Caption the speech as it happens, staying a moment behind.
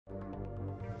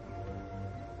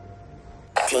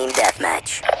Team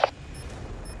deathmatch.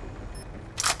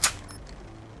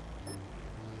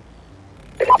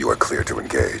 You are clear to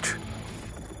engage.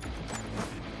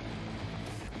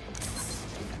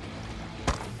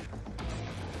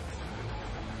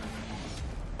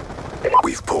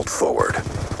 We've pulled forward.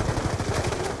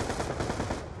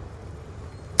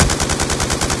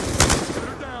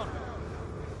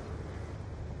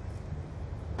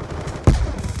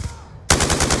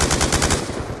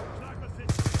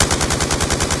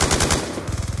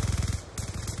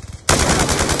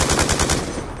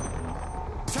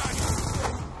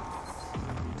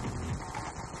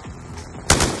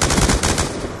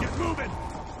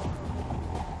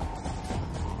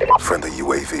 Friendly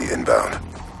UAV inbound.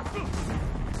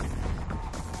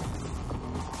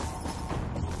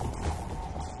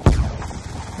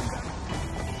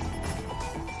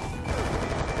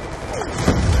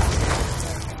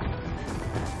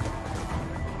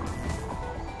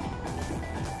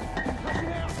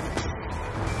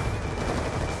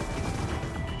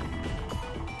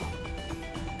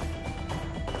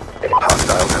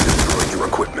 Hostiles have destroyed your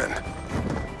equipment.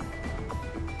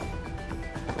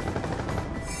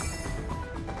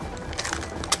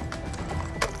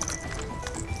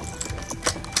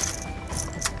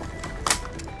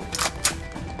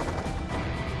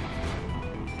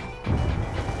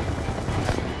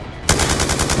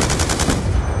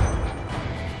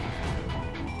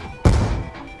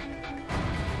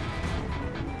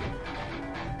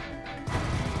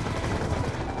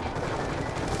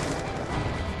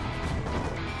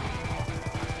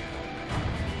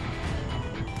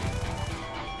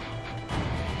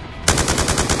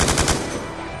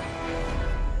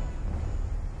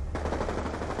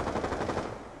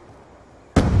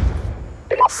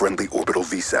 Friendly orbital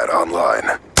VSAT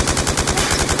online.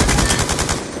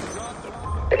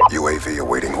 UAV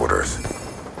awaiting orders.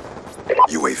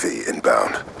 UAV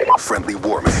inbound. Friendly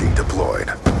war machine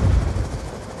deployed.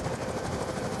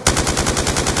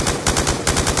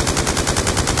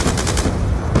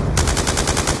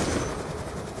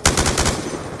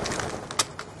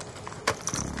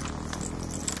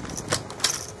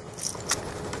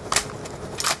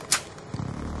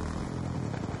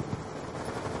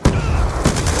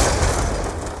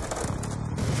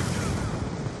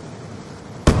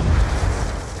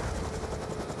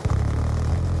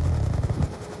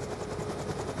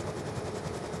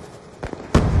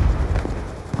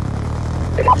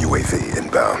 UAV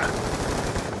inbound.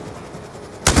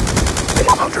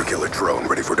 Hunter-killer drone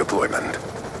ready for deployment.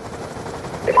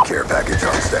 Care package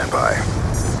on standby.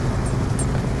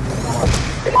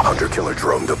 Hunter-killer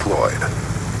drone deployed.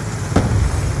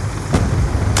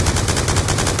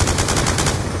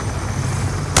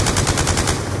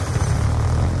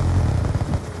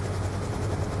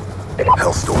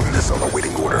 Hellstorm missile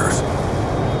awaiting orders.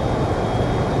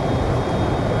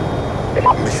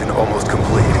 Mission almost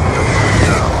complete.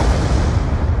 Now.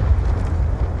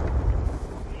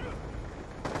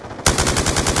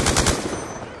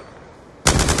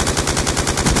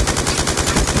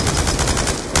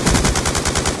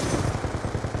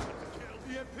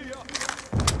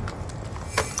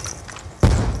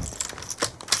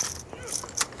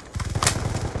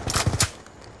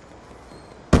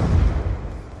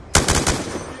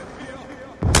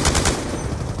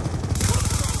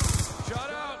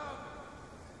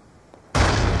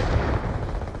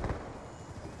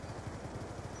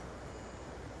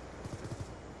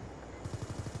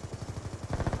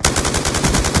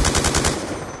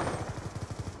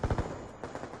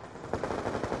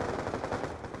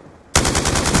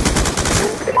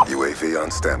 UAV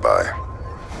on standby.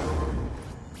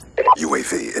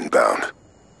 UAV inbound.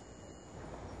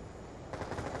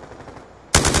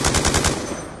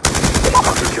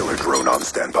 Hunter-killer drone on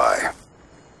standby.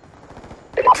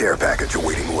 Care package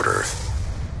awaiting orders.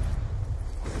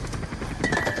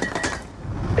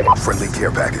 Friendly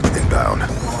care package inbound.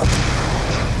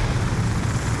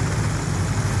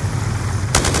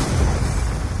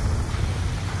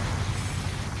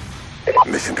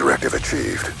 Mission directive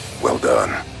achieved. Well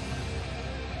done.